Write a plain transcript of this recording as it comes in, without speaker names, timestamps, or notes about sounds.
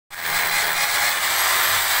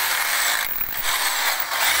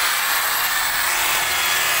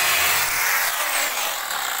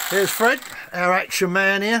Here's Fred, our action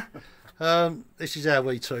man here. This is how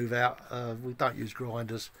we tooth out. We don't use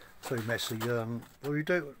grinders, too messy. We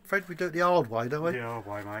do, Fred, we do it the hard way, don't we? The hard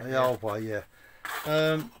way, mate. The hard way,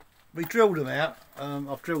 yeah. We drilled them out.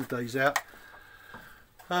 I've drilled these out.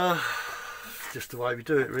 Just the way we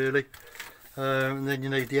do it, really. And then you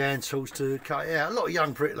need the hand tools to cut it out. A lot of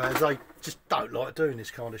young bricklayers, they just don't like doing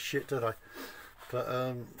this kind of shit, do they? But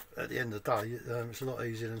at the end of the day, it's a lot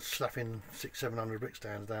easier than slapping 600-700 bricks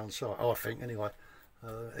down site, I think, anyway.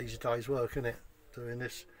 Easy day's work, isn't it, doing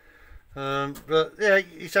this? But yeah,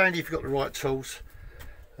 it's handy if you've got the right tools.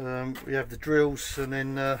 We have the drills and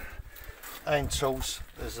then hand tools.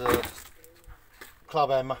 There's a club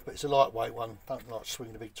hammer, but it's a lightweight one. Don't like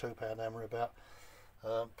swinging a big £2 hammer about.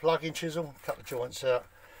 Plug-in chisel, cut the joints out.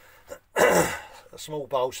 A small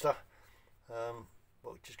bolster.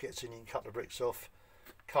 Well, it just gets in, you can cut the bricks off.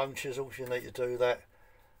 Cone chisel if you need to do that.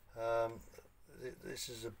 This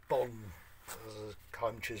is a Bond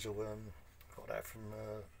cone chisel. Got that from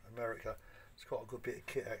America. It's quite a good bit of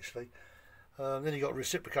kit actually. Then you've got a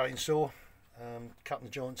reciprocating saw, cutting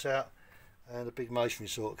the joints out, and a big masonry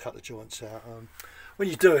saw to cut the joints out. When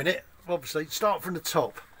you're doing it, obviously start from the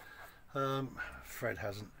top. Fred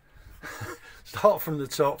hasn't. Start from the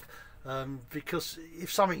top. Because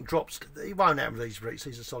if something drops, it won't happen with these bricks.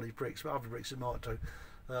 These are solid bricks, but other bricks it might do.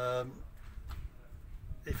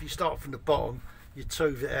 If you start from the bottom, you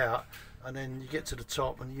tooth it out, and then you get to the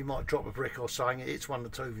top, and you might drop a brick or something. It hits one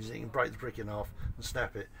of the toothings, you can break the brick in half and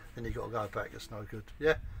snap it. Then you've got to go back. It's no good.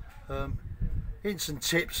 Yeah. Hints and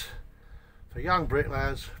tips for young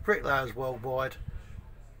bricklayers worldwide,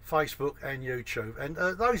 Facebook and YouTube. And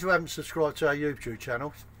those who haven't subscribed to our YouTube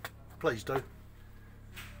channel, please do.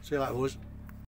 See you later, boys.